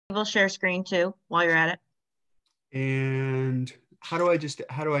We'll share screen too while you're at it. And how do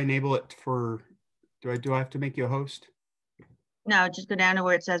I enable it for, do I have to make you a host? No, just go down to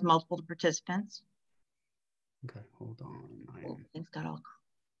where it says multiple participants. Okay, hold on. Oh, things got all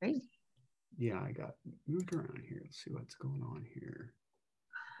crazy. Yeah, I got moved around here. Let's see what's going on here.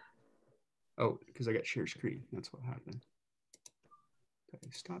 Oh, because I got share screen. That's what happened. Okay,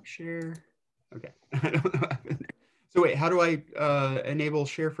 stop share. Okay, I don't know what happened there. So wait, how do I enable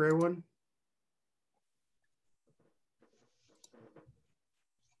share for everyone?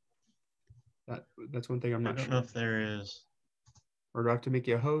 That's one thing I'm not sure. I don't know if there is. Or do I have to make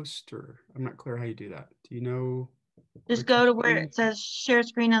you a host? Or I'm not clear how you do that. Do you know? Just go to where it says share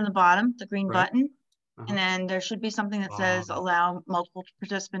screen on the bottom, the green button. And then there should be something that says allow multiple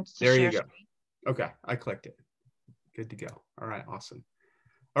participants to share. There you go. Okay, I clicked it. Good to go. All right, awesome.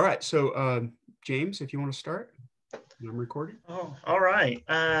 All right, so James, if you want to start, I'm recording. Oh, all right.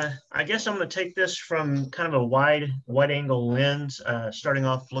 I guess I'm going to take this from kind of a wide angle lens, starting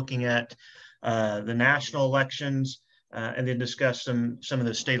off looking at the national elections, and then discuss some of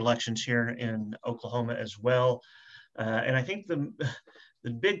the state elections here in Oklahoma as well. And I think the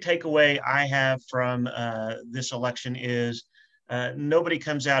big takeaway I have from this election is nobody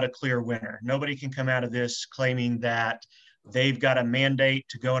comes out a clear winner. Nobody can come out of this claiming that they've got a mandate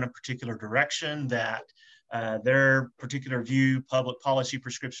to go in a particular direction, that their particular view, public policy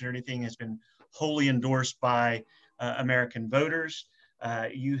prescription, or anything has been wholly endorsed by American voters.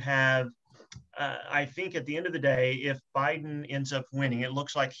 You have, I think at the end of the day, if Biden ends up winning, it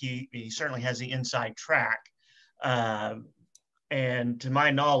looks like he certainly has the inside track. And to my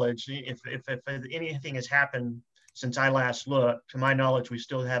knowledge, if anything has happened since I last looked, to my knowledge, we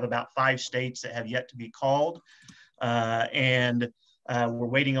still have about 5 states that have yet to be called. And we're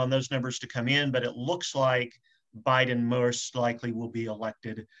waiting on those numbers to come in, but it looks like Biden most likely will be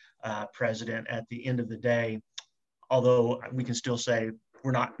elected president at the end of the day, although we can still say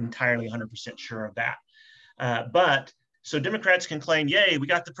we're not entirely 100% sure of that. But so Democrats can claim, yay, we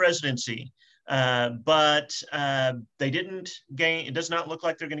got the presidency. But they didn't gain, it does not look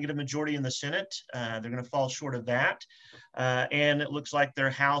like they're going to get a majority in the Senate. They're going to fall short of that. And it looks like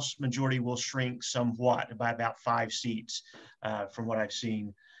their House majority will shrink somewhat by about 5 seats from what I've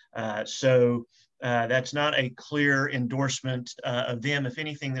seen. So that's not a clear endorsement of them. If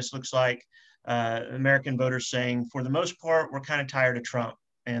anything, this looks like American voters saying, for the most part, we're kind of tired of Trump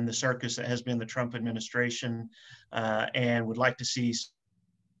and the circus that has been the Trump administration, and would like to see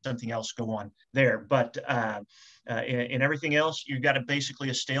something else go on there. But in everything else, you've got basically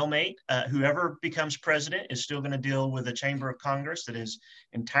a stalemate. Whoever becomes president is still going to deal with a chamber of Congress that is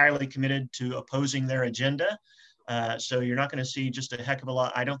entirely committed to opposing their agenda. So you're not going to see just a heck of a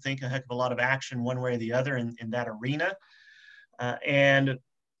lot, I don't think a heck of a lot of action one way or the other in that arena. And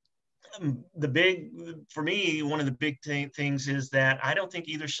for me, one of the big things is that I don't think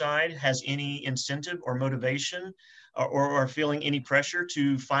either side has any incentive or motivation or feeling any pressure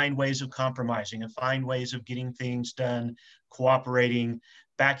to find ways of compromising and find ways of getting things done, cooperating,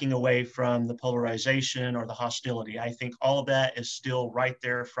 backing away from the polarization or the hostility. I think all of that is still right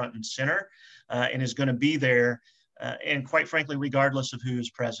there front and center and is going to be there. And quite frankly, regardless of who is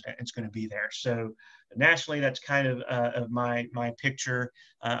president, it's going to be there. So nationally, that's kind of my picture.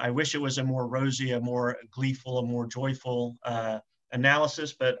 I wish it was a more rosy, a more gleeful, a more joyful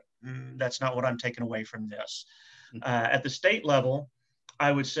analysis, but that's not what I'm taking away from this. At the state level,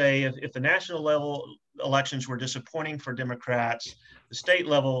 I would say if the national level elections were disappointing for Democrats, the state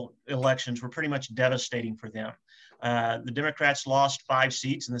level elections were pretty much devastating for them. The Democrats lost 5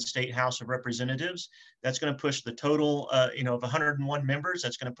 seats in the state House of Representatives. That's going to push the total, of 101 members,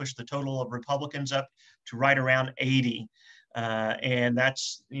 that's going to push the total of Republicans up to right around 80. And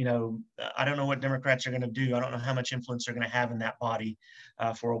that's, I don't know what Democrats are going to do. I don't know how much influence they're going to have in that body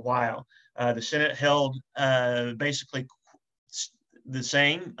for a while. The Senate held basically the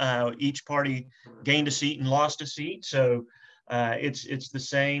same. Each party gained a seat and lost a seat. So it's the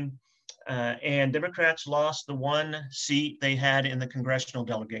same. And Democrats lost the 1 seat they had in the congressional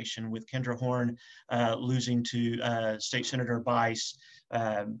delegation, with Kendra Horn losing to State Senator Bice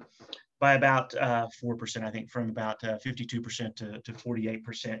by about 4%, I think, from about 52% to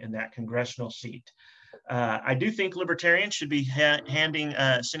 48% in that congressional seat. I do think libertarians should be sending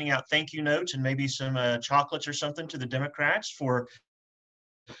out thank you notes and maybe some chocolates or something to the Democrats for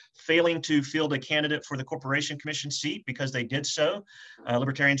failing to field a candidate for the Corporation Commission seat, because they did so.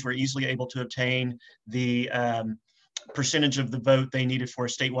 Libertarians were easily able to obtain the percentage of the vote they needed for a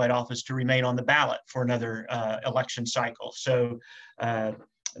statewide office to remain on the ballot for another election cycle. So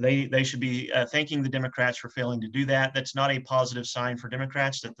They should be thanking the Democrats for failing to do that. That's not a positive sign for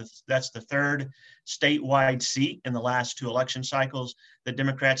Democrats. That's the third statewide seat in the last 2 election cycles that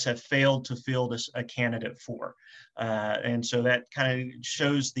Democrats have failed to field a candidate for. And so that kind of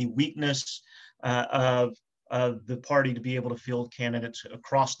shows the weakness of the party to be able to field candidates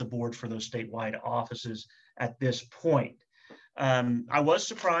across the board for those statewide offices at this point. I was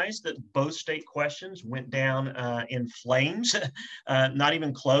surprised that both state questions went down in flames, not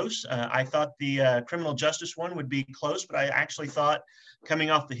even close. I thought the criminal justice one would be close, but I actually thought, coming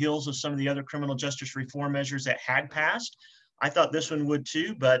off the heels of some of the other criminal justice reform measures that had passed, I thought this one would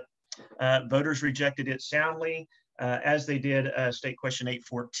too, but voters rejected it soundly, as they did state question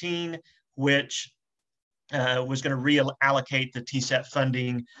 814, which was going to reallocate the TSET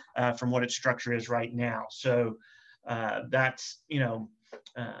funding from what its structure is right now. So that's,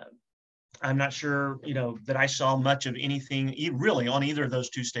 I'm not sure, that I saw much of anything really on either of those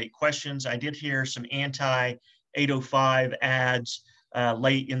 2 state questions. I did hear some anti-805 ads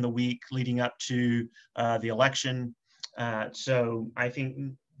late in the week leading up to the election. So I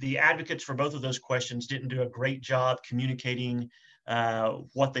think the advocates for both of those questions didn't do a great job communicating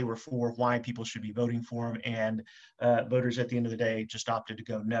what they were for, why people should be voting for them, and voters at the end of the day just opted to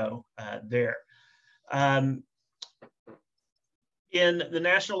go no there. In the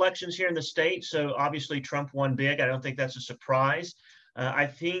national elections here in the state, so obviously Trump won big. I don't think that's a surprise. I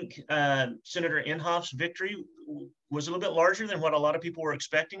think Senator Inhofe's victory was a little bit larger than what a lot of people were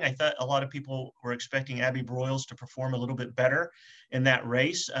expecting. I thought a lot of people were expecting Abby Broyles to perform a little bit better in that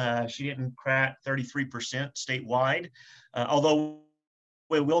race. She didn't crack 33% statewide, although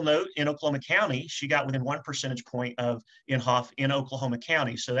we will note in Oklahoma County, she got within 1 percentage point of Inhofe in Oklahoma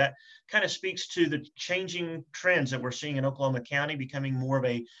County. So that kind of speaks to the changing trends that we're seeing in Oklahoma County, becoming more of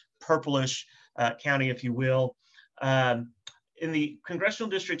a purplish county, if you will. In the congressional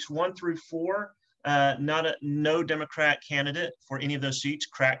districts 1 through 4, no Democrat candidate for any of those seats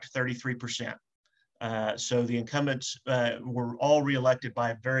cracked 33%. So the incumbents were all reelected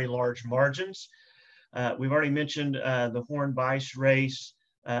by very large margins. We've already mentioned the Horn-Bice race.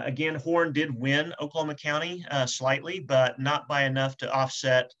 Again, Horn did win Oklahoma County slightly, but not by enough to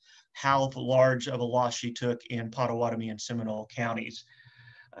offset how large of a loss she took in Pottawatomie and Seminole counties.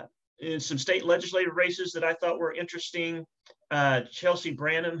 In some state legislative races that I thought were interesting, Chelsea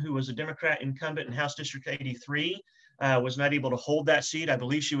Branham, who was a Democrat incumbent in House District 83, was not able to hold that seat. I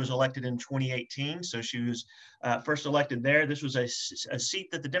believe she was elected in 2018, so she was first elected there. This was a seat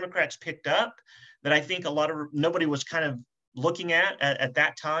that the Democrats picked up that I think nobody was kind of looking at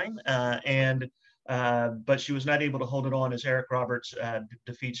that time, but she was not able to hold it on as Eric Roberts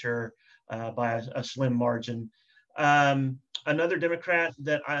defeats her by a slim margin. Another Democrat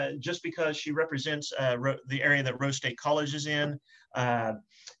that just because she represents the area that Rose State College is in,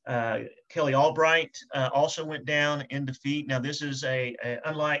 Kelly Albright also went down in defeat. Now this is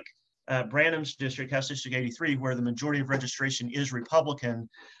unlike Branham's district, House District 83, where the majority of registration is Republican.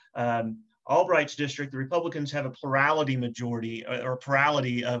 Albright's district, the Republicans have a plurality majority or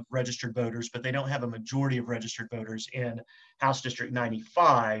plurality of registered voters, but they don't have a majority of registered voters in House District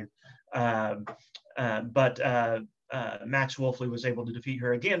 95. Max Wolfley was able to defeat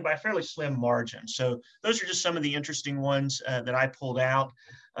her again by a fairly slim margin. So those are just some of the interesting ones that I pulled out.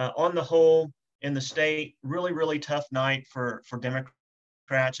 On the whole, in the state, really, really tough night for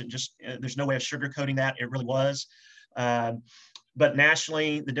Democrats. There's no way of sugarcoating that. It really was. But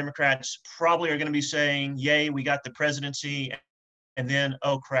nationally, the Democrats probably are going to be saying, yay, we got the presidency. And then,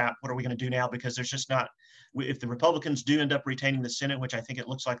 oh, crap, what are we going to do now? Because there's just not, if the Republicans do end up retaining the Senate, which I think it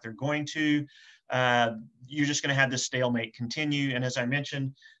looks like they're going to, you're just going to have this stalemate continue. And as I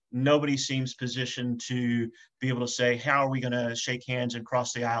mentioned, nobody seems positioned to be able to say, how are we going to shake hands and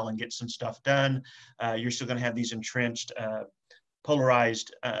cross the aisle and get some stuff done? You're still going to have these entrenched,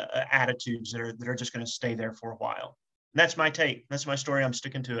 polarized attitudes that are just going to stay there for a while. And that's my take. That's my story. I'm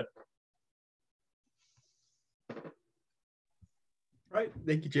sticking to it. Right.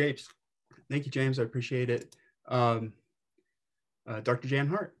 Thank you, James. Thank you, James. I appreciate it. Dr. Jan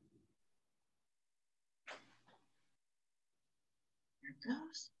Hart. Here it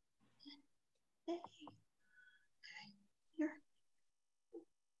goes. Hey. Okay. Here.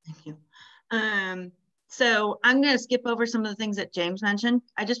 Thank you. So I'm going to skip over some of the things that James mentioned.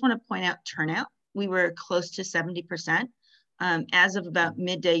 I just want to point out turnout. We were close to 70%. As of about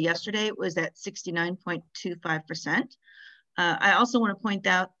midday yesterday, it was at 69.25%. I also want to point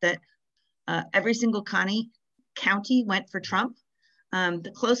out that every single county went for Trump.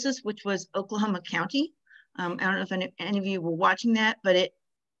 The closest, which was Oklahoma County. I don't know if any of you were watching that, but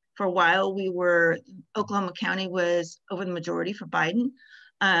for a while Oklahoma County was over the majority for Biden.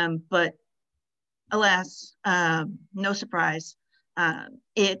 But alas, no surprise,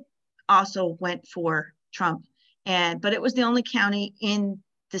 it also went for Trump. But it was the only county in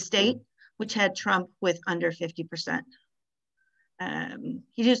the state which had Trump with under 50%.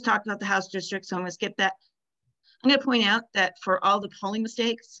 He just talked about the House district, so I'm gonna skip that. I'm gonna point out that for all the polling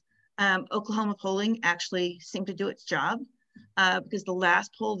mistakes, Oklahoma polling actually seemed to do its job, because the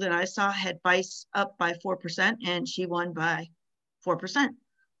last poll that I saw had Vice up by 4% and she won by 4%,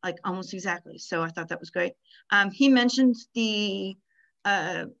 like almost exactly. So I thought that was great. He mentioned the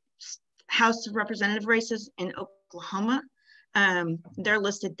House of Representative races in Oklahoma. They're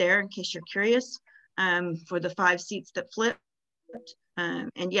listed there in case you're curious, for the 5 seats that flipped.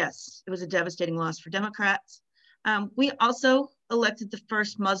 And yes, it was a devastating loss for Democrats. We also elected the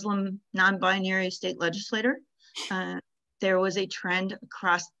first Muslim non-binary state legislator. There was a trend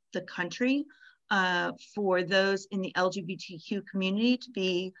across the country for those in the LGBTQ community to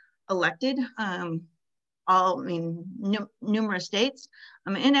be elected, numerous states,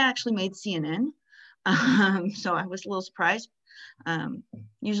 and it actually made CNN. So I was a little surprised.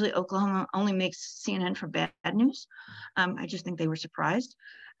 Usually Oklahoma only makes CNN for bad news. I just think they were surprised.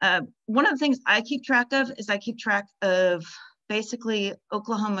 One of the things I keep track of is I keep track of basically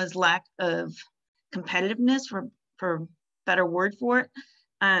Oklahoma's lack of competitiveness, for better word for it.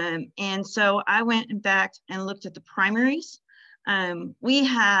 And so I went back and looked at the primaries. We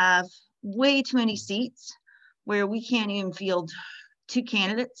have way too many seats where we can't even field 2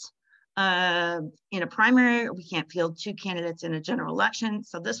 candidates in a primary, or we can't field 2 candidates in a general election.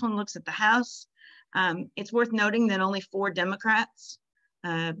 So this one looks at the House. It's worth noting that only 4 Democrats,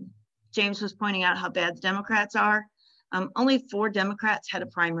 James was pointing out how bad the Democrats are. Only 4 Democrats had a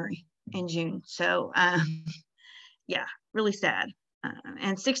primary in June. So yeah, really sad.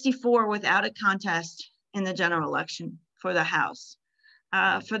 And 64 without a contest in the general election for the House.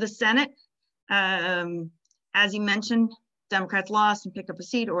 For the Senate, as you mentioned, Democrats lost and picked up a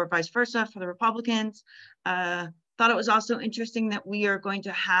seat, or vice versa for the Republicans. Thought it was also interesting that we are going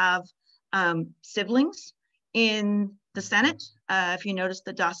to have siblings in the Senate. If you notice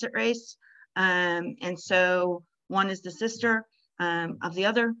the Dossett race. And so one is the sister of the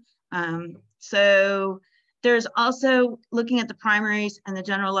other. So there's also looking at the primaries and the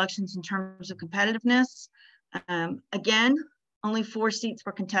general elections in terms of competitiveness. Again, only 4 seats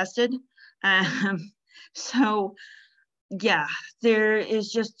were contested. So yeah, there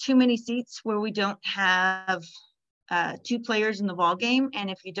is just too many seats where we don't have 2 players in the ball game.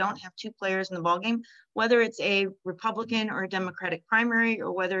 And if you don't have 2 players in the ball game, whether it's a Republican or a Democratic primary,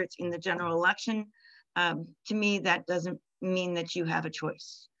 or whether it's in the general election, to me, that doesn't mean that you have a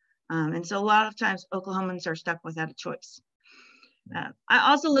choice. And so a lot of times Oklahomans are stuck without a choice.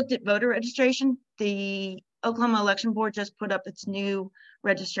 I also looked at voter registration. The Oklahoma Election Board just put up its new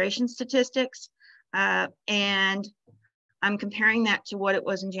registration statistics. And I'm comparing that to what it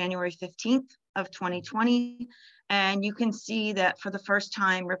was in January 15th of 2020. And you can see that for the first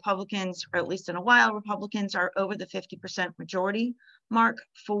time, Republicans, or at least in a while, Republicans are over the 50% majority mark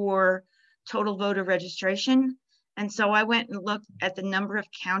for total voter registration. And so I went and looked at the number of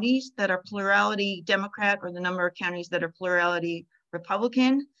counties that are plurality Democrat, or the number of counties that are plurality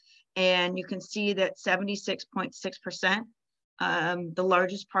Republican. And you can see that 76.6%, the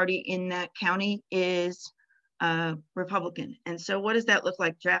largest party in that county is Republican. And so what does that look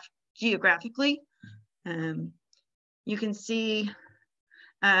like geographically? You can see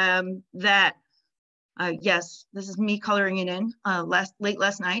that, yes, this is me coloring it in late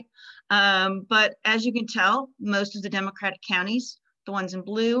last night. But as you can tell, most of the Democratic counties, the ones in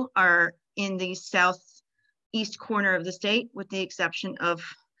blue, are in the southeast corner of the state, with the exception of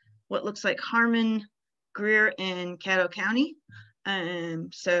what looks like Harmon, Greer, and Caddo County.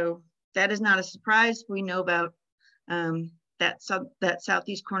 So that is not a surprise. We know about that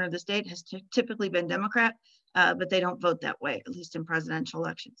southeast corner of the state has typically been Democrat, but they don't vote that way, at least in presidential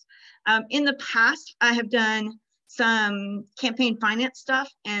elections. In the past, I have done some campaign finance stuff.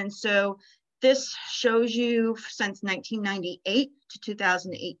 And so this shows you since 1998 to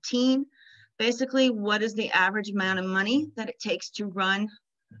 2018, basically what is the average amount of money that it takes to run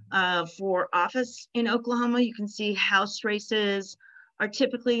for office in Oklahoma. You can see House races are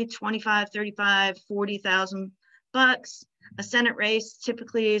typically 25, 35, 40,000 bucks. A Senate race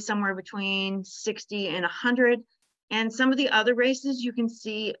typically is somewhere between 60 and 100. And some of the other races, you can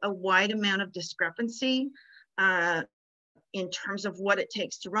see a wide amount of discrepancy in terms of what it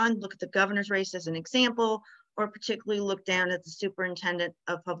takes to run. Look at the governor's race as an example, or particularly look down at the superintendent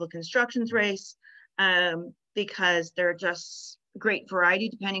of public instruction's race, because there are just great variety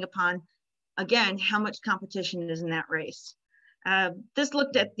depending upon, again, how much competition is in that race. This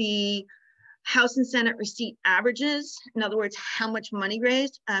looked at the House and Senate receipt averages. In other words, how much money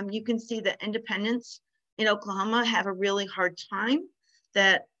raised. You can see that independents in Oklahoma have a really hard time,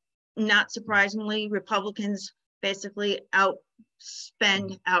 that not surprisingly, Republicans basically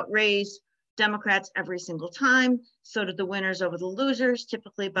outspend, outraise Democrats every single time. So do the winners over the losers,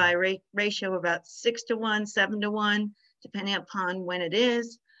 typically by ratio about 6 to 1, 7 to 1, depending upon when it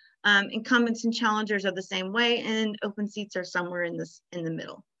is. Incumbents and challengers are the same way, and open seats are somewhere in the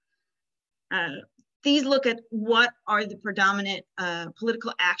middle. These look at what are the predominant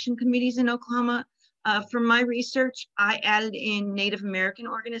political action committees in Oklahoma. From my research, I added in Native American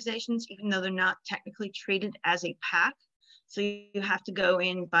organizations, even though they're not technically treated as a PAC. So you have to go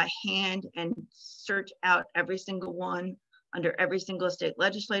in by hand and search out every single one under every single state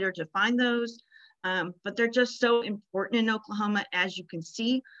legislator to find those. But they're just so important in Oklahoma, as you can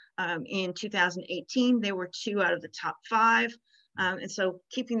see. In 2018, they were 2 out of the top 5. And so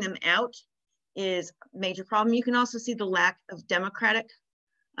keeping them out is a major problem. You can also see the lack of Democratic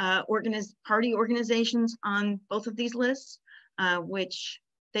party organizations on both of these lists, which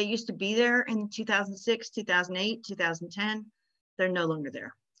they used to be there in 2006, 2008, 2010. They're no longer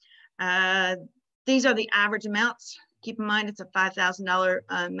there. These are the average amounts. Keep in mind, it's a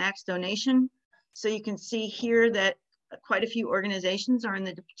 $5,000 max donation. So you can see here that quite a few organizations are in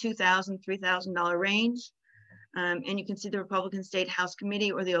the $2,000, $3,000 range. And you can see the Republican State House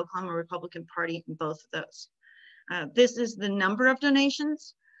Committee or the Oklahoma Republican Party in both of those. This is the number of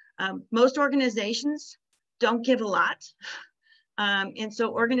donations. Most organizations don't give a lot. And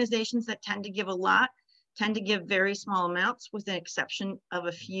so organizations that tend to give a lot tend to give very small amounts, with the exception of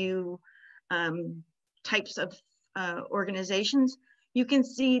a few types of organizations. You can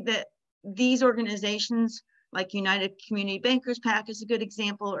see that these organizations, like United Community Bankers PAC is a good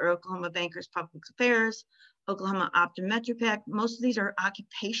example, or Oklahoma Bankers Public Affairs, Oklahoma Optometry PAC. Most of these are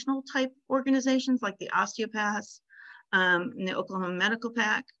occupational type organizations, like the osteopaths and the Oklahoma Medical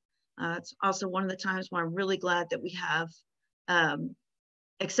PAC. It's also one of the times when I'm really glad that we have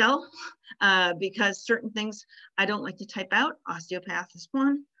Excel, because certain things I don't like to type out. Osteopath is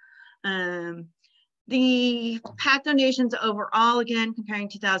one. The PAC donations overall, again, comparing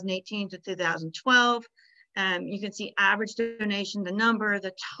 2018 to 2012, you can see average donation, the number,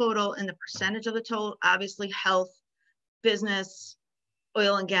 the total, and the percentage of the total. Obviously, health, business,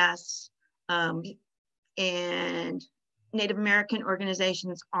 oil and gas, and Native American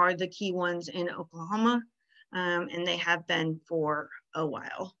organizations are the key ones in Oklahoma, and they have been for a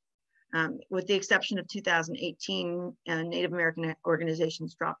while. With the exception of 2018, Native American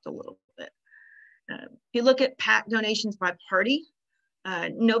organizations dropped a little bit. If you look at PAC donations by party,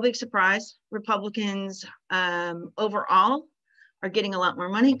 no big surprise. Republicans overall are getting a lot more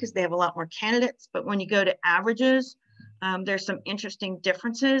money because they have a lot more candidates. But when you go to averages, there's some interesting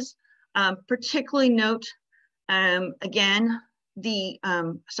differences. Particularly note, again,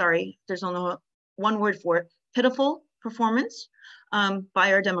 there's only one word for it, pitiful performance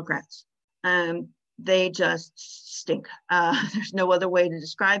by our Democrats. They just stink. There's no other way to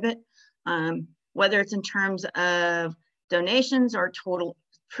describe it. Whether it's in terms of donations or total,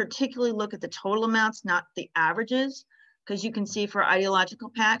 particularly look at the total amounts, not the averages, because you can see for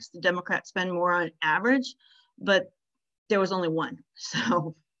ideological PACs, the Democrats spend more on average, but there was only one.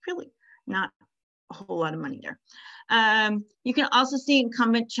 So really not a whole lot of money there. You can also see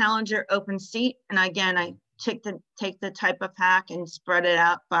incumbent, challenger, open seat. And again, I take the type of PAC and spread it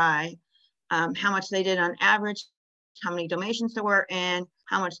out by how much they did on average, how many donations there were, and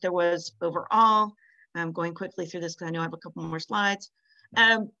how much there was overall. I'm going quickly through this because I know I have a couple more slides.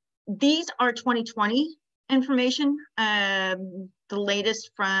 These are 2020 information, the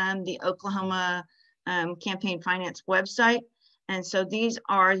latest from the Oklahoma Campaign Finance website. And so these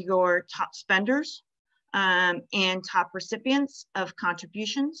are your top spenders and top recipients of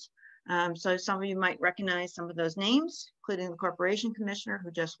contributions. So some of you might recognize some of those names, including the Corporation Commissioner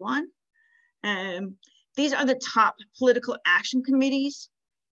who just won. These are the top political action committees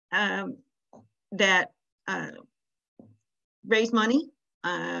that raise money.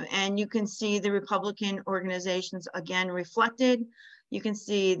 And you can see the Republican organizations again reflected. You can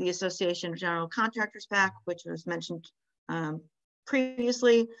see the Association of General Contractors PAC, which was mentioned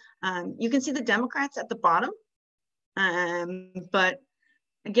previously. You can see the Democrats at the bottom, but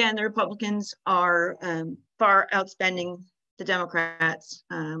again, the Republicans are far outspending the Democrats,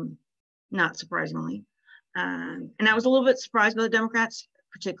 not surprisingly. And I was a little bit surprised by the Democrats,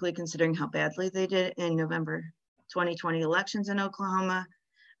 particularly considering how badly they did in November 2020 elections in Oklahoma.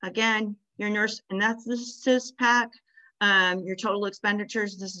 Again, your nurse anesthetist PAC, your total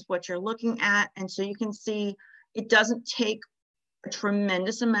expenditures, this is what you're looking at. And so you can see it doesn't take a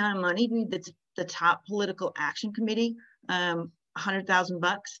tremendous amount of money to be the top political action committee.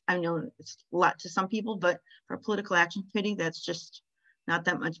 $100,000. I know it's a lot to some people, but for a political action committee, that's just not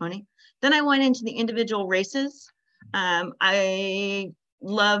that much money. Then I went into the individual races. I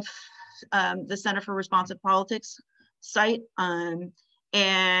love the Center for Responsive Politics site.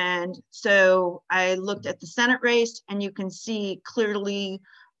 And so I looked at the Senate race, and you can see clearly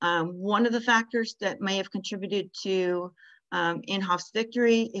one of the factors that may have contributed to Inhofe's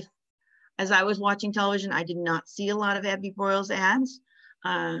victory. As I was watching television, I did not see a lot of Abby Broyles ads.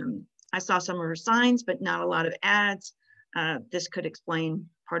 I saw some of her signs, but not a lot of ads. This could explain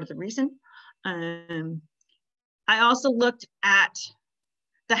part of the reason. I also looked at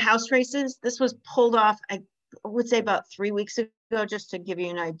the House races. This was pulled off, I would say, about 3 weeks ago, just to give you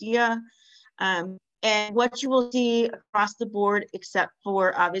an idea. And what you will see across the board, except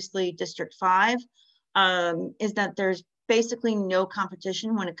for obviously District 5, is that there's basically no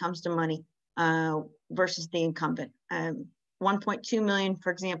competition when it comes to money versus the incumbent. 1.2 million,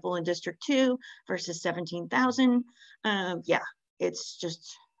 for example, in District 2 versus 17,000. Yeah, it's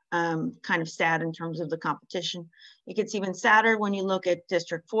just kind of sad in terms of the competition. It gets even sadder when you look at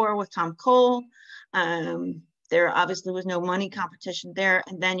District 4 with Tom Cole. There obviously was no money competition there.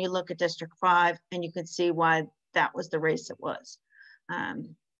 And then you look at District 5 and you can see why that was the race it was.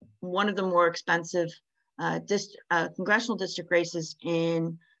 One of the more expensive congressional district races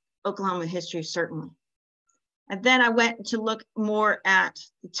in Oklahoma history, certainly. And then I went to look more at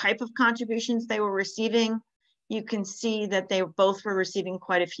the type of contributions they were receiving. You can see that they both were receiving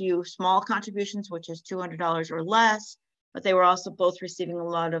quite a few small contributions, which is $200 or less, but they were also both receiving a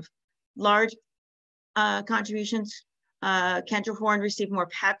lot of large contributions. Kendra Horn received more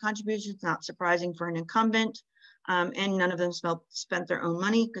PAC contributions, not surprising for an incumbent, and none of them spent their own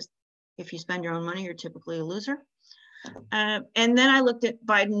money, because if you spend your own money, you're typically a loser. And then I looked at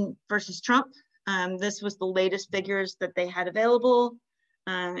Biden versus Trump. This was the latest figures that they had available.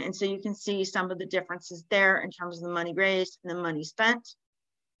 And so you can see some of the differences there in terms of the money raised and the money spent.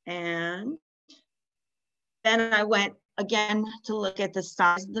 And then I went again to look at the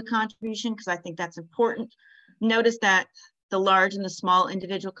size of the contribution, because I think that's important. Notice that the large and the small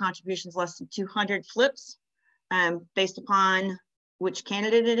individual contributions less than 200 flips based upon which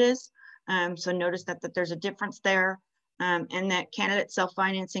candidate it is. So notice that there's a difference there. And that candidate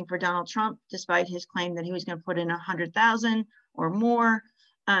self-financing for Donald Trump, despite his claim that he was going to put in 100,000 or more,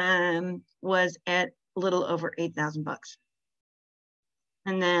 was at a little over $8,000 bucks.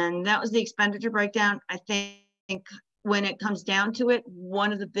 And then that was the expenditure breakdown. I think when it comes down to it,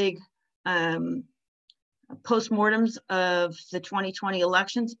 one of the big postmortems of the 2020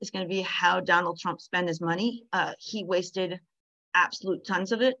 elections is going to be how Donald Trump spent his money. He wasted absolute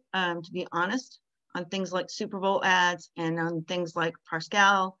tons of it, to be honest, on things like Super Bowl ads and on things like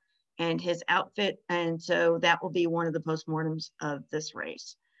Pascal and his outfit. And so that will be one of the postmortems of this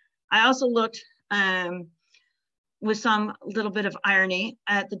race. I also looked with some little bit of irony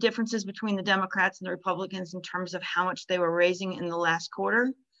at the differences between the Democrats and the Republicans in terms of how much they were raising in the last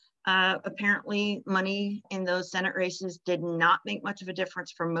quarter. Apparently money in those Senate races did not make much of a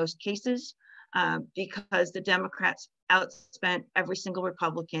difference for most cases because the Democrats outspent every single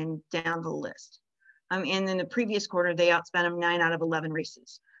Republican down the list. And in the previous quarter, they outspent them 9 out of 11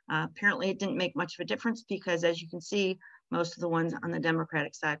 races. Apparently it didn't make much of a difference because, as you can see, most of the ones on the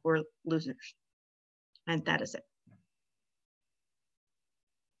Democratic side were losers. And that is it.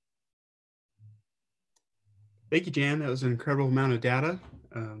 Thank you, Jan. That was an incredible amount of data.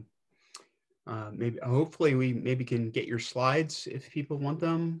 Hopefully we maybe can get your slides if people want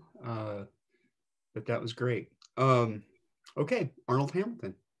them, but that was great. Okay, Arnold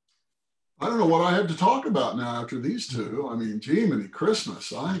Hamilton. I don't know what I have to talk about now after these two. I mean, Jiminy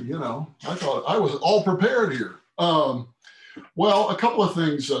Christmas. I thought I was all prepared here. Well, a couple of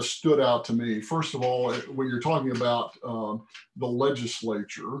things stood out to me. First of all, when you're talking about the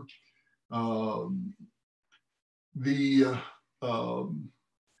legislature, the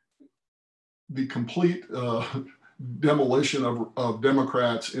complete demolition of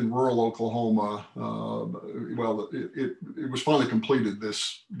Democrats in rural Oklahoma. Well, it was finally completed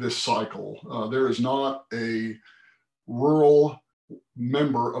this cycle. There is not a rural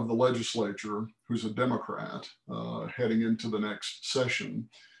member of the legislature who's a Democrat heading into the next session.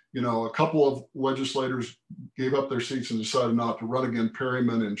 You know, a couple of legislators gave up their seats and decided not to run again.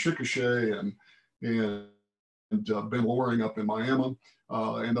 Perryman and Chickasha and Ben Loring up in Miami.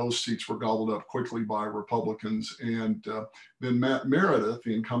 And those seats were gobbled up quickly by Republicans. And then Matt Meredith,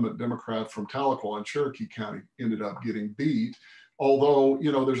 the incumbent Democrat from Tahlequah in Cherokee County, ended up getting beat although,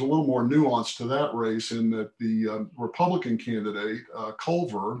 you know, there's a little more nuance to that race in that the Republican candidate,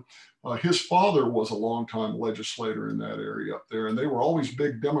 Culver, his father was a longtime legislator in that area up there, and they were always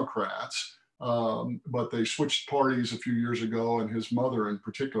big Democrats. But they switched parties a few years ago, and his mother in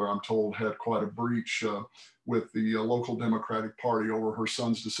particular, I'm told, had quite a breach with the local Democratic Party over her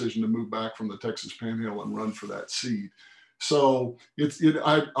son's decision to move back from the Texas Panhandle and run for that seat. So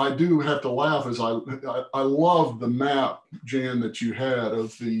I do have to laugh as I love the map, Jan, that you had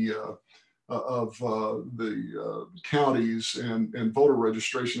of the counties and voter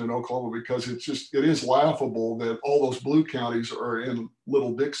registration in Oklahoma, because it is laughable that all those blue counties are in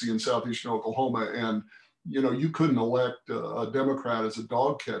Little Dixie in southeastern Oklahoma, and you know, you couldn't elect a Democrat as a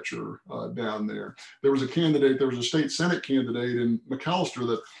dog catcher down there. There was a state Senate candidate in McAllister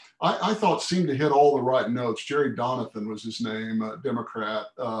that I thought seemed to hit all the right notes. Jerry Donathan was his name, Democrat.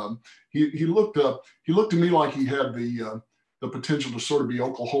 He looked to me like he had the potential to sort of be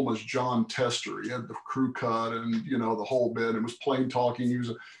Oklahoma's John Tester. He had the crew cut and, you know, the whole bit. It was plain talking. He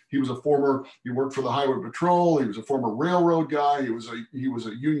worked for the Highway Patrol. He was a former railroad guy. He was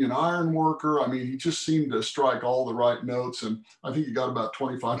a union iron worker. I mean, he just seemed to strike all the right notes. And I think he got about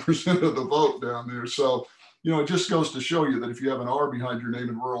 25% of the vote down there. So, you know, it just goes to show you that if you have an R behind your name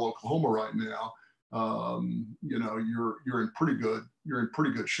in rural Oklahoma right now, you know, you're in pretty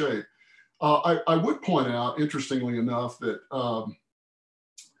good shape. I would point out, interestingly enough, that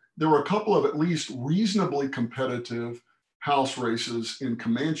there were a couple of at least reasonably competitive House races in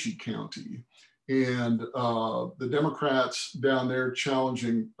Comanche County. And the Democrats down there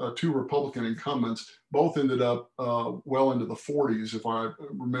challenging two Republican incumbents both ended up well into the 40s, if I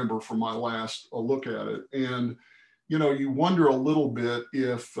remember from my last look at it. And, you know, you wonder a little bit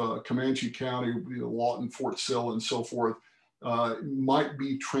if Comanche County, you know, Lawton, Fort Sill, and so forth, might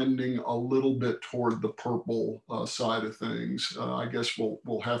be trending a little bit toward the purple side of things. I guess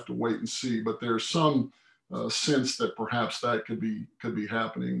we'll have to wait and see, but there's some sense that perhaps that could be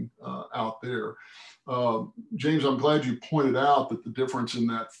happening out there. James, I'm glad you pointed out that the difference in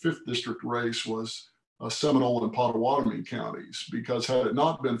that 5th district race was Seminole and Pottawatomie counties, because had it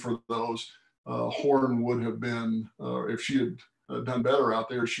not been for those, Horn would have been, if she had done better out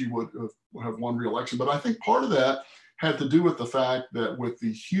there, she would have won re-election. But I think part of that had to do with the fact that with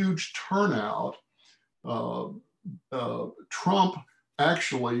the huge turnout, Trump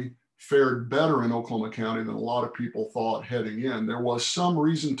actually fared better in Oklahoma County than a lot of people thought heading in. There was some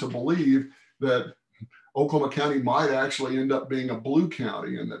reason to believe that Oklahoma County might actually end up being a blue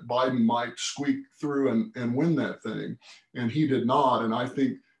county and that Biden might squeak through and win that thing. And he did not. And I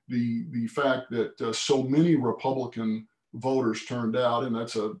think the fact that so many Republican voters turned out, and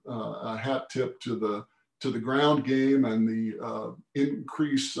that's a hat tip to the ground game and the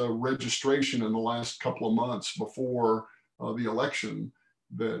increased registration in the last couple of months before the election,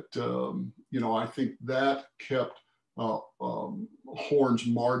 that, you know, I think that kept Horn's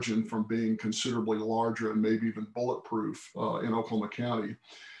margin from being considerably larger and maybe even bulletproof in Oklahoma County.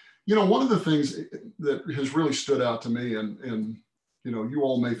 You know, one of the things that has really stood out to me, and you know, you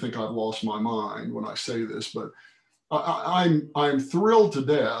all may think I've lost my mind when I say this, but I'm thrilled to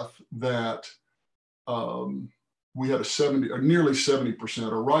death that we had nearly 70%,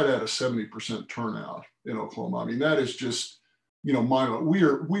 or right at a 70% turnout in Oklahoma. I mean, that is just, you know,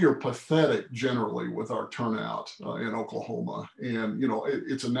 we are pathetic generally with our turnout in Oklahoma, and you know,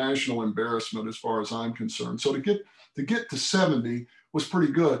 it's a national embarrassment as far as I'm concerned. So to get to 70 was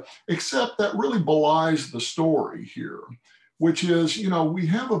pretty good, except that really belies the story here, which is, you know, we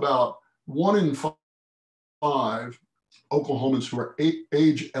have about 1 in 5 Oklahomans who are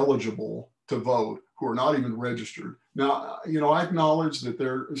age eligible to vote who are not even registered. Now, you know, I acknowledge that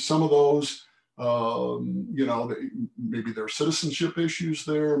there are some of those. You know, maybe there are citizenship issues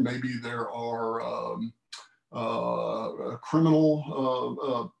there. Maybe there are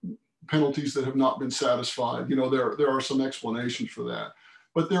criminal penalties that have not been satisfied. You know, there are some explanations for that.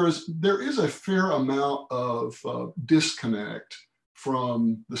 But there is a fair amount of disconnect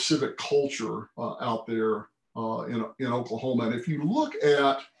from the civic culture out there in Oklahoma. And if you look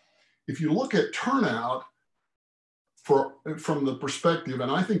at turnout, from the perspective, and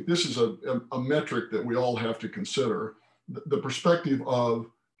I think this is a metric that we all have to consider, the perspective of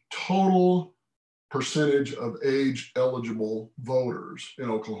total percentage of age eligible voters in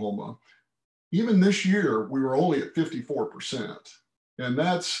Oklahoma. Even this year, we were only at 54%. And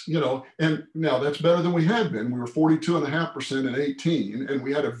that's, you know, and now that's better than we had been. We were 42.5% in 18, and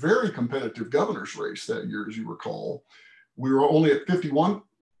we had a very competitive governor's race that year, as you recall. We were only at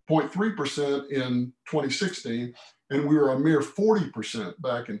 51.3% in 2016. And we were a mere 40%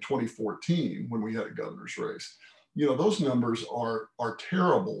 back in 2014 when we had a governor's race. you know, those numbers are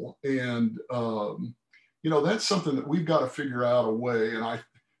terrible. And, you know, that's something that we've got to figure out a way. And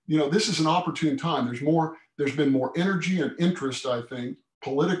you know, this is an opportune time. There's been more energy and interest, I think,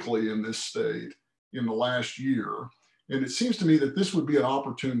 politically in this state in the last year. And it seems to me that this would be an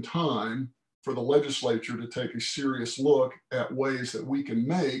opportune time for the legislature to take a serious look at ways that we can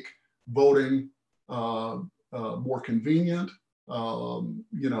make voting more convenient,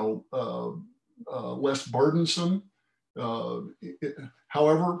 you know, less burdensome.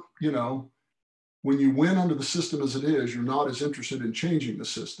 However, you know, when you win under the system as it is, you're not as interested in changing the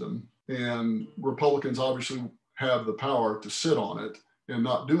system. And Republicans obviously have the power to sit on it and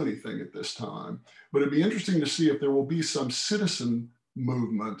not do anything at this time. But it'd be interesting to see if there will be some citizen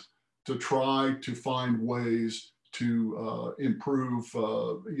movement to try to find ways to improve,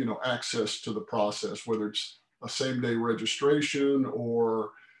 you know, access to the process, whether it's a same-day registration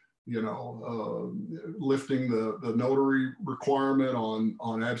or, you know, lifting the notary requirement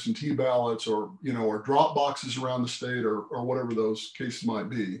on absentee ballots, or, you know, or drop boxes around the state, or whatever those cases might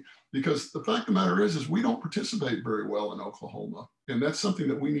be. Because the fact of the matter is we don't participate very well in Oklahoma. And that's something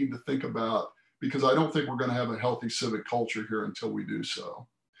that we need to think about, because I don't think we're going to have a healthy civic culture here until we do so.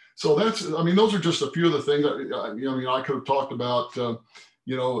 So that's, I mean, those are just a few of the things I mean, I could have talked about,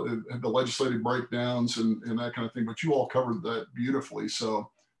 you know, the legislative breakdowns and that kind of thing, but you all covered that beautifully.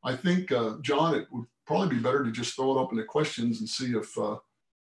 So I think, John, it would probably be better to just throw it open to questions and see if,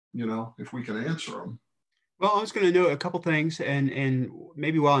 you know, if we can answer them. Well, I was going to note a couple things, and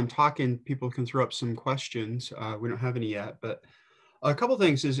maybe while I'm talking, people can throw up some questions. We don't have any yet, but a couple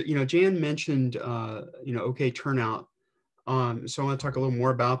things is, you know, Jan mentioned, you know, okay turnout. So I want to talk a little more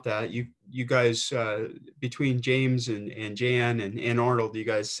about that. You guys, between James and Jan and Arnold, you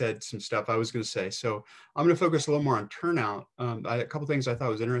guys said some stuff I was going to say. So I'm going to focus a little more on turnout. A couple things I thought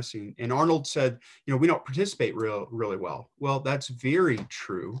was interesting. And Arnold said, you know, we don't participate really well. Well, that's very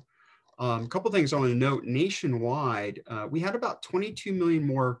true. A couple things I want to note: nationwide, we had about 22 million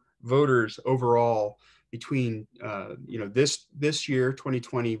more voters overall between you know, this year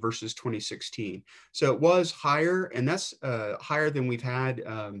 2020 versus 2016. So it was higher, and that's higher than we've had.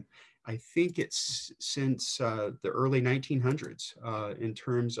 I think it's since the early 1900s in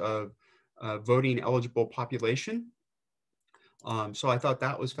terms of voting eligible population. So I thought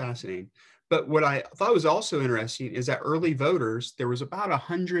that was fascinating. But what I thought was also interesting is that early voters, there was about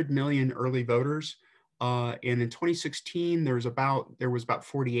 100 million early voters. And in 2016, there was about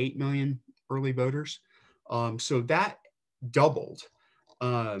 48 million early voters. So that doubled.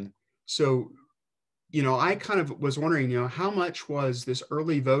 So, you know, I kind of was wondering, you know, how much was this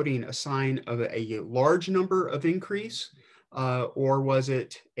early voting a sign of a large number of increase? Or was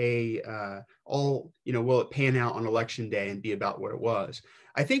it all, you know, will it pan out on election day and be about what it was?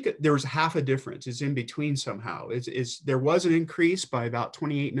 I think there was half a difference. It's in between somehow. There was an increase by about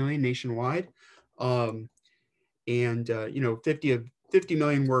 28 million nationwide. And, you know, 50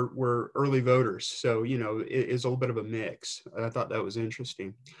 million were early voters. So, you know, it is a little bit of a mix. I thought that was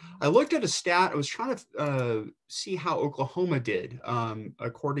interesting. I looked at a stat. I was trying to see how Oklahoma did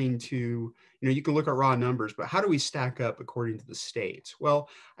according to, you know, you can look at raw numbers, but how do we stack up according to the states? Well,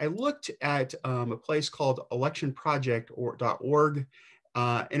 I looked at a place called electionproject.org.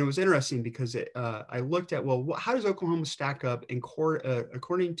 And it was interesting because I looked at, well, how does Oklahoma stack up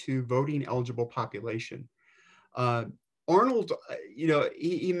according to voting eligible population? Arnold, you know,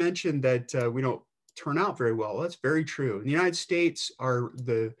 he mentioned that we don't turn out very well. That's very true. In the United States,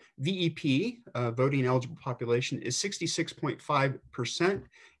 the VEP, voting eligible population, is 66.5%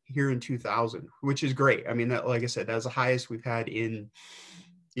 here in 2000, which is great. I mean, that, like I said, that's the highest we've had in,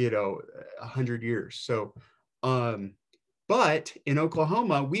 you know, 100 years. So, but in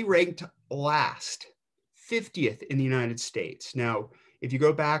Oklahoma, we ranked last, 50th in the United States. Now, if you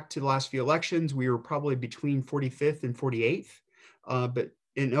go back to the last few elections, we were probably between 45th and 48th. But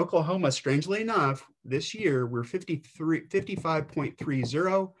in Oklahoma, strangely enough, this year we're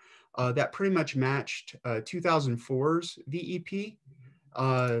 55.30. That pretty much matched 2004's VEP.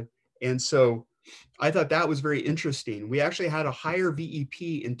 And so I thought that was very interesting. We actually had a higher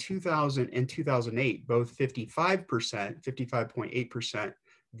VEP in 2000 and 2008, both 55.8%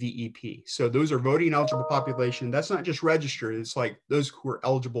 VEP. So those are voting eligible population. That's not just registered. It's like those who are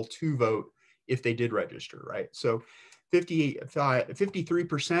eligible to vote if they did register, right? So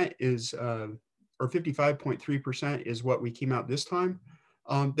 53% is, or 55.3% is what we came out this time.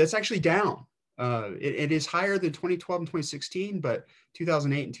 That's actually down. It is higher than 2012 and 2016, but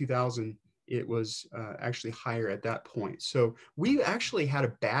 2008 and 2000, it was actually higher at that point. So we actually had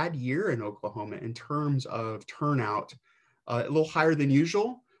a bad year in Oklahoma in terms of turnout, a little higher than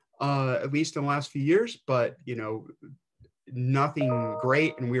usual. at least in the last few years, but nothing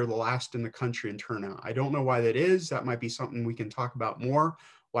great, and we are the last in the country in turnout. I don't know why that is. That might be something we can talk about more,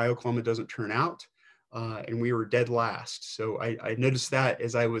 why Oklahoma doesn't turn out. And we were dead last. So I noticed that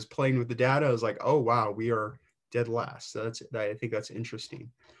as I was playing with the data. I was like, oh wow, we are dead last. So I think that's interesting.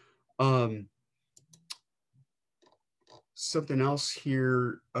 Something else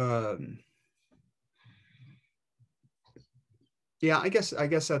here. Yeah, I guess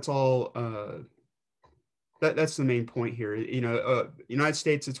that's all. That's the main point here. United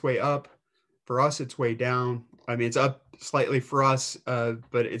States, it's way up. For us, it's way down. I mean, it's up slightly for us,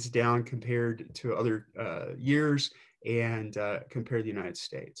 but it's down compared to other years and compared to the United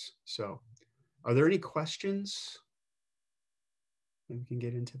States. So are there any questions? Maybe we can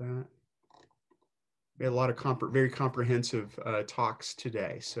get into that. We had a lot of very comprehensive talks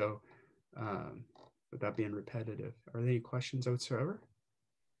today. So without being repetitive, are there any questions whatsoever?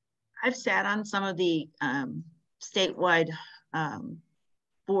 I've sat on some of the statewide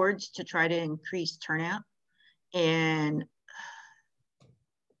boards to try to increase turnout, and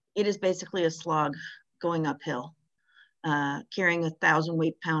it is basically a slog going uphill, carrying 1,000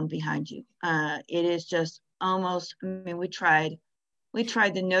 weight-pound behind you. It is just almost, I mean, we tried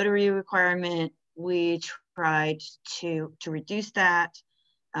the notary requirement. We tried to reduce that,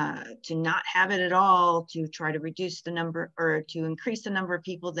 to not have it at all, to try to reduce the number or to increase the number of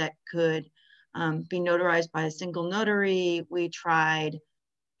people that could be notarized by a single notary. We tried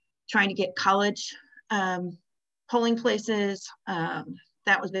trying to get college polling places.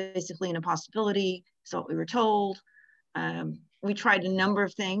 That was basically an impossibility. So what we were told. We tried a number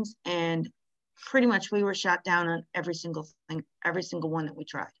of things, and pretty much we were shot down on every single thing, every single one that we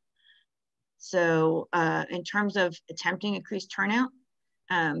tried. So in terms of attempting increased turnout,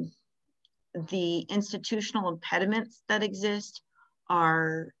 the institutional impediments that exist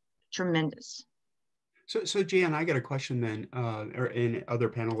are tremendous. So Jan, I got a question then, and other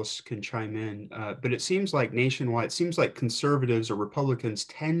panelists can chime in, but it seems like nationwide, it seems like conservatives or Republicans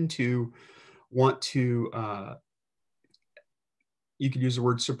tend to want to, you could use the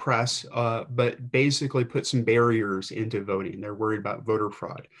word suppress, but basically put some barriers into voting. They're worried about voter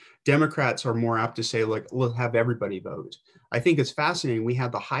fraud. Democrats are more apt to say, like, we'll have everybody vote. I think it's fascinating. We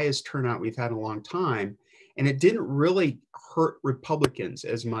had the highest turnout we've had in a long time, and it didn't really hurt Republicans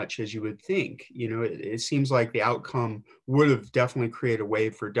as much as you would think. It seems like the outcome would have definitely created a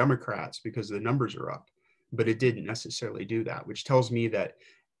wave for Democrats because the numbers are up, but it didn't necessarily do that, which tells me that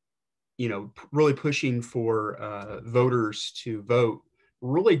really pushing for voters to vote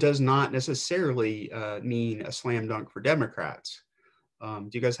really does not necessarily mean a slam dunk for Democrats. Do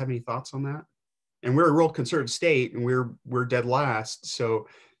you guys have any thoughts on that? And we're a real conservative state, and we're dead last, so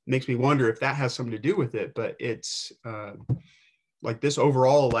it makes me wonder if that has something to do with it. But it's like this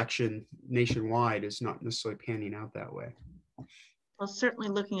overall election nationwide is not necessarily panning out that way. Well, certainly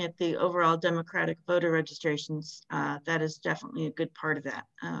looking at the overall Democratic voter registrations, that is definitely a good part of that.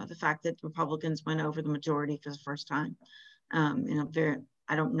 The fact that Republicans went over the majority for the first time.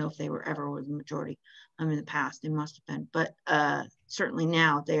 I don't know if they were ever over the majority in the past. They must have been, but certainly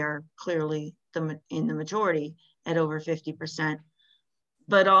now they are clearly in the majority at over 50%.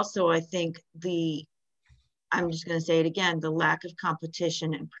 But also, I think I'm just going to say it again, the lack of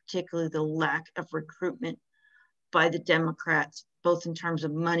competition, and particularly the lack of recruitment by the Democrats, both in terms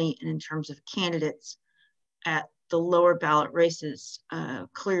of money and in terms of candidates at the lower ballot races,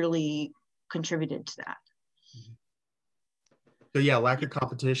 clearly contributed to that. So yeah, lack of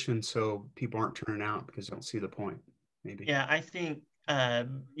competition, so people aren't turning out because they don't see the point, maybe. Yeah, I think,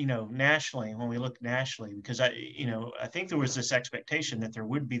 nationally, when we look nationally, because I think there was this expectation that there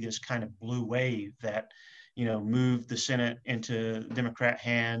would be this kind of blue wave that, moved the Senate into Democrat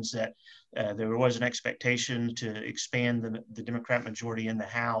hands, that there was an expectation to expand the Democrat majority in the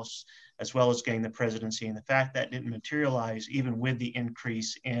House, as well as getting the presidency. And the fact that didn't materialize, even with the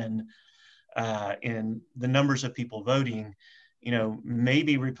increase in the numbers of people voting,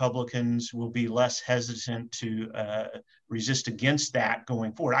 maybe Republicans will be less hesitant to resist against that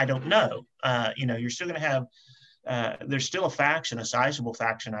going forward. I don't know. You're still going to have, there's still a sizable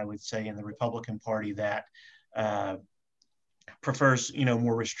faction, I would say, in the Republican Party that prefers,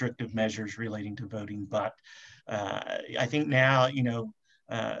 more restrictive measures relating to voting. But I think now, you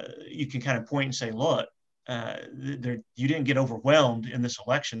can kind of point and say, look, you didn't get overwhelmed in this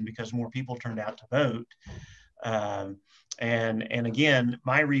election because more people turned out to vote. And again,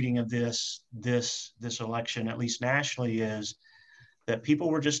 my reading of this election, at least nationally, is that people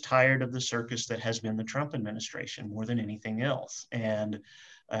were just tired of the circus that has been the Trump administration more than anything else, and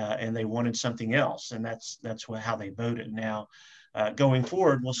they wanted something else, and that's how they voted. Now, going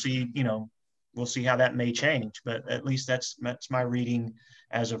forward, we'll see, we'll see how that may change, but at least that's my reading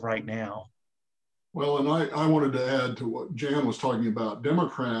as of right now. Well, and I wanted to add to what Jan was talking about.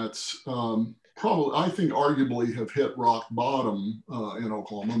 Democrats probably, I think, arguably have hit rock bottom in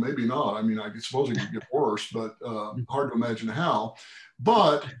Oklahoma. Maybe not. I mean, I suppose it could get worse, but hard to imagine how.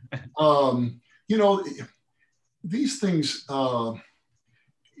 But, these things,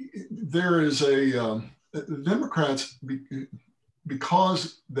 there is the Democrats,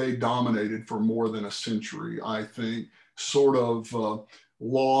 because they dominated for more than a century, I think, sort of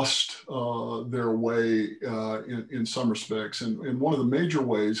lost their way in some respects. And one of the major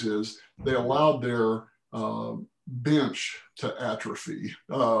ways is they allowed their bench to atrophy.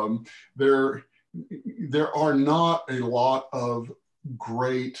 There are not a lot of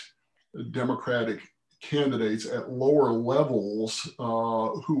great Democratic candidates at lower levels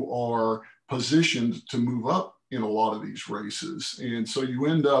who are positioned to move up in a lot of these races. And so you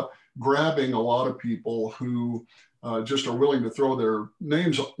end up grabbing a lot of people who just are willing to throw their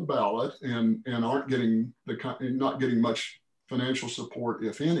names on the ballot and aren't getting not getting much financial support,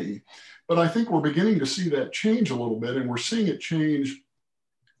 if any. But I think we're beginning to see that change a little bit, and we're seeing it change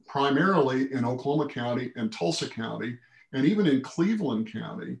primarily in Oklahoma County and Tulsa County, and even in Cleveland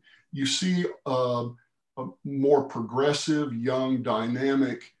County. You see more progressive, young,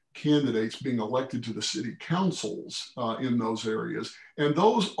 dynamic candidates being elected to the city councils in those areas. And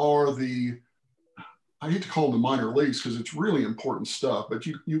those are I hate to call them the minor leagues because it's really important stuff, but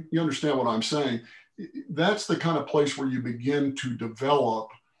you understand what I'm saying. That's the kind of place where you begin to develop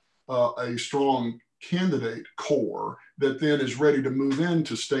a strong candidate core that then is ready to move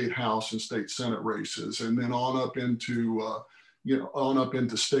into state house and state senate races, and then on up into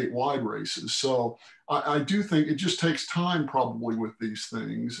statewide races. So I do think it just takes time probably with these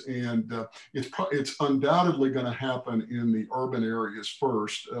things, and it's undoubtedly going to happen in the urban areas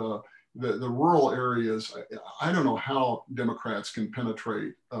first. The rural areas, I don't know how Democrats can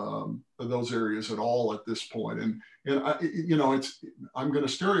penetrate those areas at all at this point. And I'm going to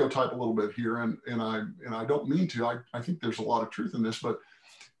stereotype a little bit here, and I don't mean to. I think there's a lot of truth in this, but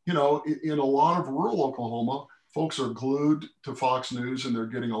in a lot of rural Oklahoma, folks are glued to Fox News, and they're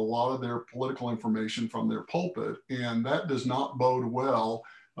getting a lot of their political information from their pulpit, and that does not bode well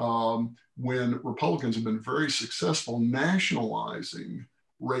when Republicans have been very successful nationalizing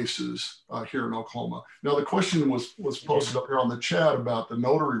races here in Oklahoma. Now, the question was posted up here on the chat about the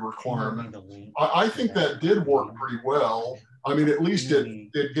notary requirement. I think that did work pretty well. I mean, at least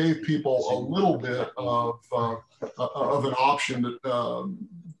it gave people a little bit of an option that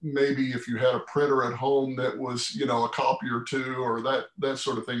maybe if you had a printer at home that was, a copy or two or that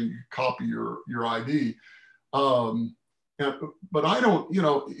sort of thing, you copy your ID. But I don't,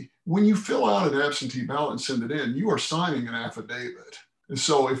 when you fill out an absentee ballot and send it in, you are signing an affidavit. And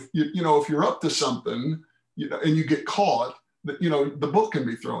so if you're up to something, and you get caught, the book can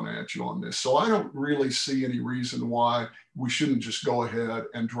be thrown at you on this. So I don't really see any reason why we shouldn't just go ahead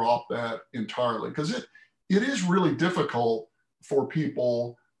and drop that entirely, because it is really difficult for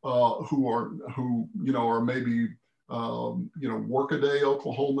people who are maybe workaday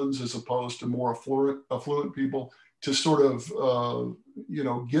Oklahomans as opposed to more affluent people to sort of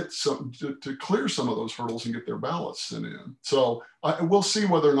get some to clear some of those hurdles and get their ballots sent in. So we'll see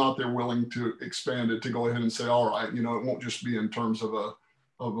whether or not they're willing to expand it to go ahead and say, all right, it won't just be in terms of a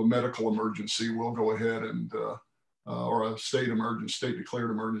medical emergency. We'll go ahead and or a state declared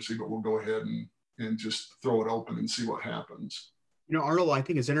emergency, but we'll go ahead and just throw it open and see what happens. Arnold, I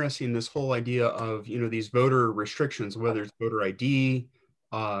think it's interesting, this whole idea of, these voter restrictions, whether it's voter ID,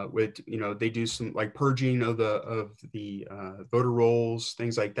 they do some like purging of the voter rolls,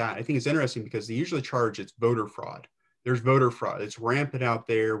 things like that. I think it's interesting because they usually charge it's voter fraud. There's voter fraud. It's rampant out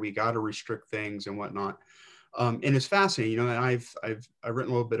there. We got to restrict things and whatnot. And it's fascinating, and I've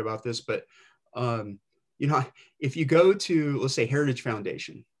written a little bit about this, but if you go to, let's say, Heritage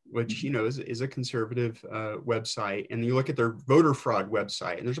Foundation, which is a conservative website, and you look at their voter fraud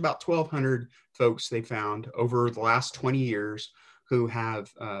website, and there's about 1,200 folks they found over the last 20 years who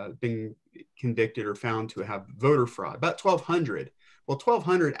have been convicted or found to have voter fraud. About 1,200. Well,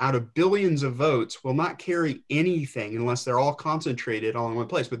 1,200 out of billions of votes will not carry anything unless they're all concentrated all in one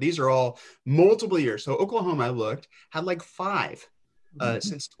place. But these are all multiple years. So Oklahoma, I looked, had like 5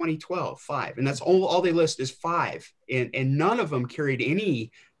 since 2012, 5. And that's all they list is 5. And none of them carried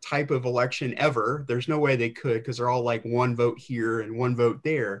any type of election ever. There's no way they could, because they're all like 1 vote here and 1 vote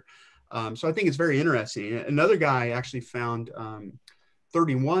there. So I think it's very interesting. Another guy actually found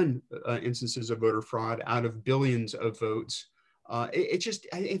 31 instances of voter fraud out of billions of votes. I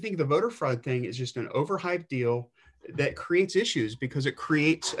think the voter fraud thing is just an overhyped deal. that creates issues because it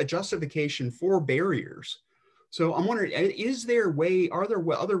creates a justification for barriers. So I'm wondering, are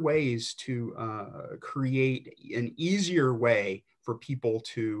there other ways to create an easier way for people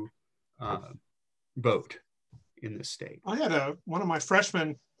to vote in this state? I had one of my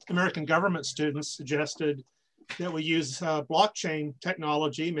freshman American government students suggested that we use blockchain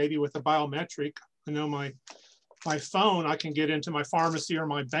technology, maybe with a biometric. I know my phone, I can get into my pharmacy or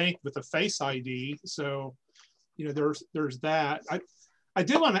my bank with a Face ID. So, you know, there's that. I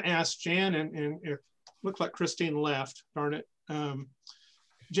did want to ask Jan, and it looked like Christine left, darn it.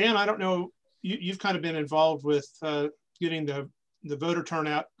 Jan, I don't know, you've kind of been involved with getting the voter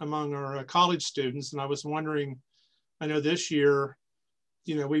turnout among our college students. And I was wondering, I know this year,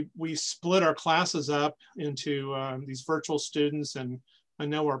 you know, we split our classes up into these virtual students, and I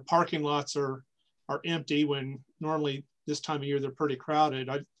know our parking lots are empty when normally this time of year they're pretty crowded.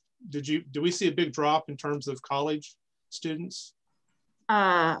 Do we see a big drop in terms of college students?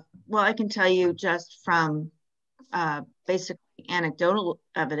 Well, I can tell you just from basically anecdotal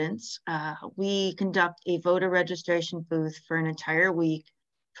evidence, we conduct a voter registration booth for an entire week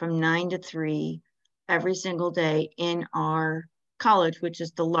from 9 to 3 every single day in our college, which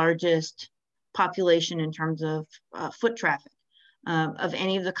is the largest population in terms of foot traffic of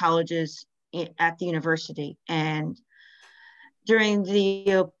any of the colleges at the university. And during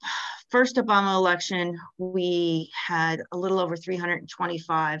the first Obama election, we had a little over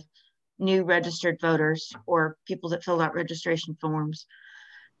 325 new registered voters, or people that filled out registration forms.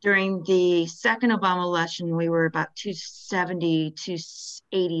 During the second Obama election, we were about 270,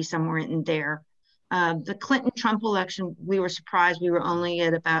 280, somewhere in there. The Clinton-Trump election, we were surprised. We were only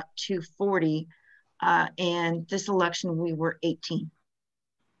at about 240. And this election, we were 18.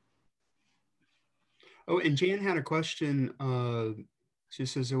 Oh, and Jan had a question. She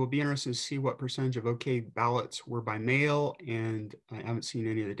says, it will be interesting to see what percentage of OK ballots were by mail, and I haven't seen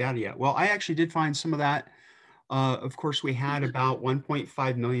any of the data yet. Well, I actually did find some of that. Of course, we had about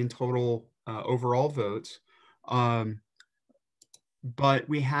 1.5 million total overall votes, but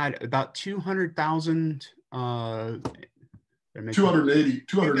we had about 200,000,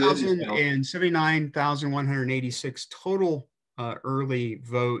 279,186 total early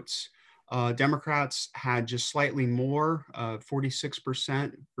votes. Democrats had just slightly more,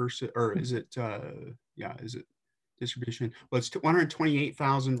 46% versus, or is it, is it distribution? Well, it's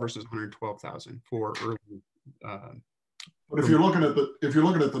 128,000 versus 112,000 for early. But if you're looking at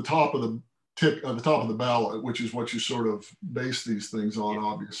the top of the tick on the top of the ballot, which is what you sort of base these things on,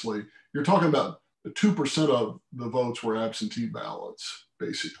 obviously, you're talking about 2% of the votes were absentee ballots,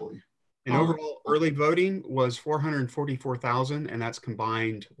 basically. And overall, early voting was 444,000, and that's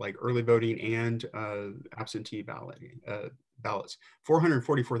combined like early voting and absentee ballots.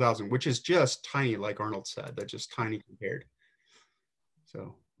 444,000, which is just tiny, like Arnold said. That's just tiny compared.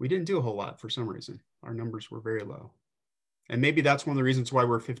 So we didn't do a whole lot for some reason. Our numbers were very low, and maybe that's one of the reasons why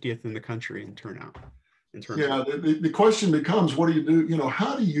we're 50th in the country in turnout. The question becomes, what do you do? You know,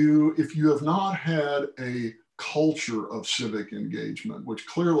 how do you, if you have not had a culture of civic engagement, which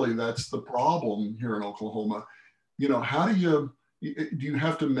clearly that's the problem here in Oklahoma, you know, how do you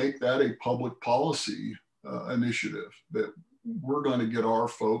have to make that a public policy initiative that we're going to get our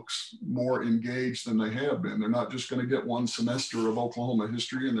folks more engaged than they have been? They're not just going to get one semester of Oklahoma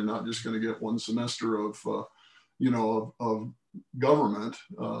history, and they're not just going to get one semester of of government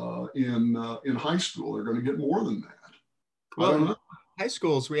in high school. They're going to get more than that. Well, high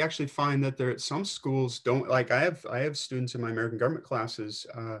schools, we actually find that there some schools don't, like I have students in my American government classes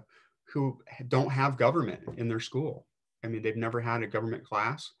who don't have government in their school. I mean, they've never had a government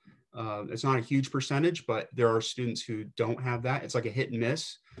class. It's not a huge percentage, but there are students who don't have that. It's like a hit and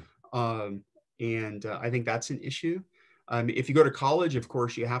miss. And I think that's an issue. If you go to college, of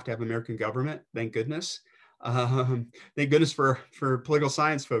course, you have to have American government, thank goodness. Thank goodness for political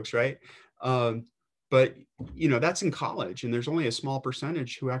science folks, right? But, you know, that's in college, and there's only a small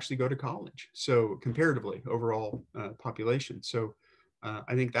percentage who actually go to college. So comparatively, overall population. So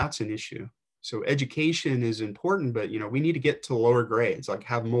I think that's an issue. So education is important, but, you know, we need to get to lower grades, like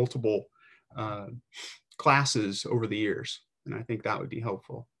have multiple classes over the years. And I think that would be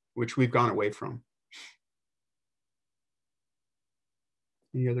helpful, which we've gone away from.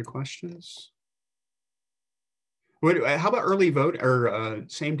 Any other questions? How about early vote or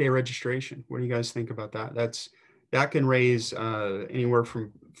same day registration? What do you guys think about that? That can raise anywhere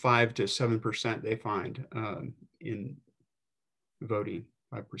from 5 to 7%. They find in voting,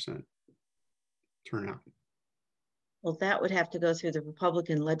 5% turnout. Well, that would have to go through the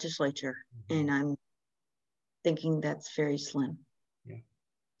Republican legislature, and I'm thinking that's very slim. Yeah.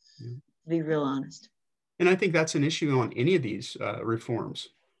 To be real honest. And I think that's an issue on any of these reforms.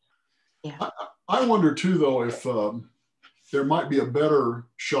 Yeah. I wonder too, though, if there might be a better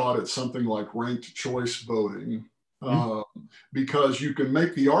shot at something like ranked choice voting, because you can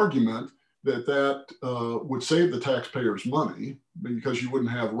make the argument that would save the taxpayers money, because you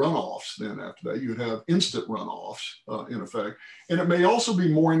wouldn't have runoffs then after that. You'd have instant runoffs in effect. And it may also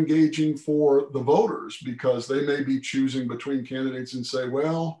be more engaging for the voters, because they may be choosing between candidates and say,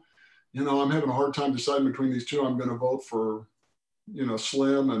 well, you know, I'm having a hard time deciding between these two. I'm going to vote for, you know,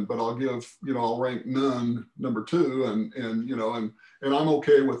 Slim, but I'll give, you know, I'll rank none number two, and you know, and I'm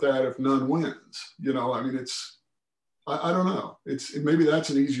okay with that if none wins. You know, I mean, I don't know. Maybe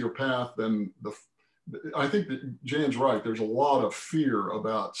that's an easier path than I think that Jan's right. There's a lot of fear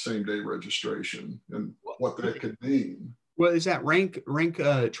about same-day registration and what that could mean. Well, is that rank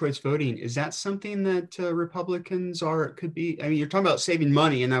choice voting? Is that something that Republicans could be? I mean, you're talking about saving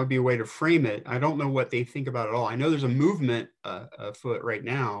money, and that would be a way to frame it. I don't know what they think about it at all. I know there's a movement afoot right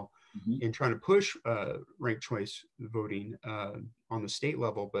now in trying to push ranked choice voting on the state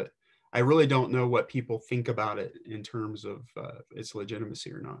level, but I really don't know what people think about it in terms of its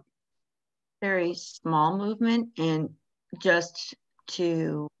legitimacy or not. Very small movement, and just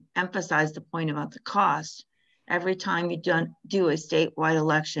to emphasize the point about the cost, every time you do a statewide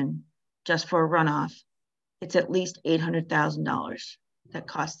election just for a runoff, it's at least $800,000 that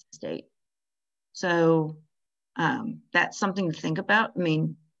costs the state. So that's something to think about. I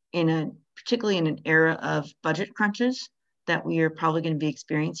mean, particularly in an era of budget crunches that we are probably going to be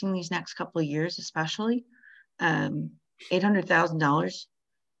experiencing these next couple of years, especially, $800,000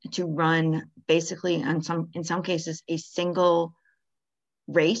 to run basically in some cases a single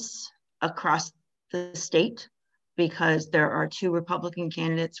race across the state, because there are two Republican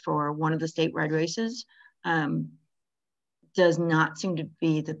candidates for one of the statewide races, does not seem to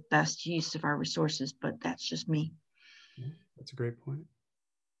be the best use of our resources, but that's just me. Yeah, that's a great point.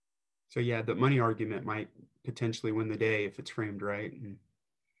 So yeah, the money argument might potentially win the day if it's framed right and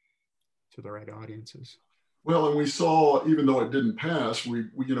to the right audiences. Well, and we saw, even though it didn't pass,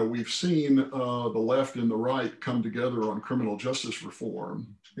 we've seen the left and the right come together on criminal justice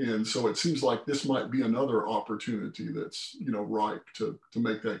reform, and so it seems like this might be another opportunity that's, you know, ripe to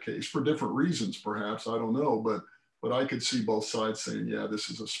make that case for different reasons, perhaps. I don't know, but I could see both sides saying, yeah, this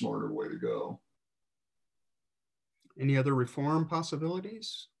is a smarter way to go. Any other reform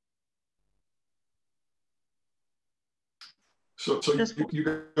possibilities? So you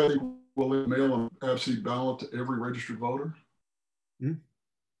guys will mail an absentee ballot to every registered voter? Yeah.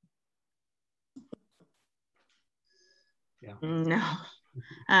 No.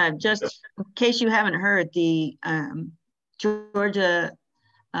 Just in case you haven't heard, the Georgia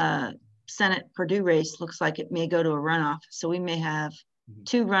Senate Purdue race looks like it may go to a runoff. So we may have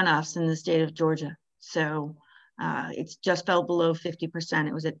two runoffs in the state of Georgia. So it's just fell below 50%.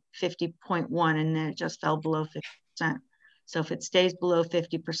 It was at 50.1, and then it just fell below 50%. So if it stays below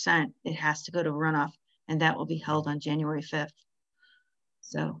 50%, it has to go to runoff, and that will be held on January 5th.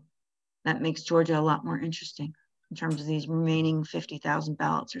 So that makes Georgia a lot more interesting in terms of these remaining 50,000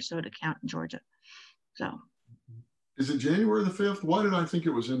 ballots or so to count in Georgia. So. Is it January the 5th? Why did I think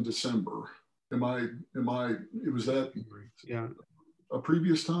it was in December? It was that a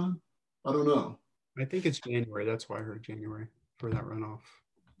previous time? I don't know. I think it's January. That's why I heard January for that runoff.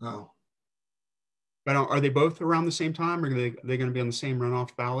 Oh. But are they both around the same time? Or are they going to be on the same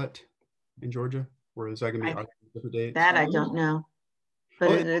runoff ballot in Georgia? Or is that going to be different dates? That I don't know.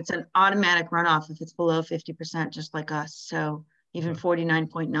 But it's an automatic runoff if it's below 50%, just like us. So even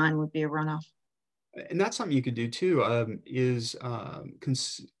 49.9 would be a runoff. And that's something you could do too, is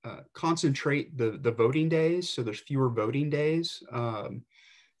concentrate the voting days. So there's fewer voting days.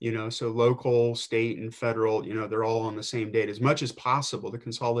 You know, so local, state, and federal, you know, they're all on the same date as much as possible to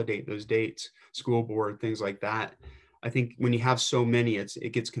consolidate those dates, school board, things like that. I think when you have so many,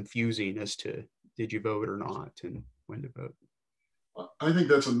 it gets confusing as to did you vote or not and when to vote. I think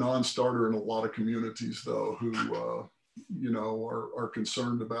that's a non-starter in a lot of communities, though, who, you know, are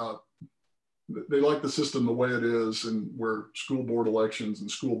concerned about, they like the system the way it is, and where school board elections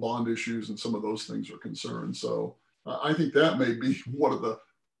and school bond issues and some of those things are concerned. So I think that may be one of the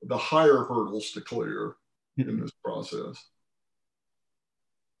higher hurdles to clear in this process.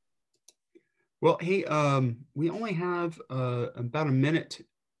 Well, hey, we only have about a minute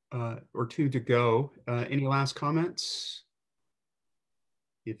or two to go. Any last comments?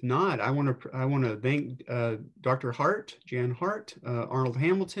 If not, I want to thank Dr. Hart, Jan Hart, Arnold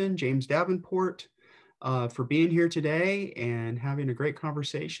Hamilton, James Davenport for being here today and having a great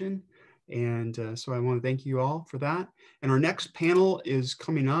conversation. And so I want to thank you all for that. And our next panel is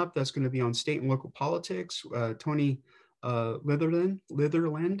coming up. That's going to be on state and local politics. Tony Litherland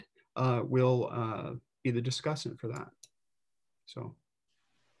will be the discussant for that. So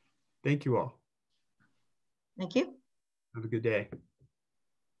thank you all. Thank you. Have a good day.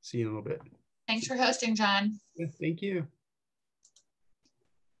 See you in a little bit. Thanks for hosting, John. Yeah, thank you.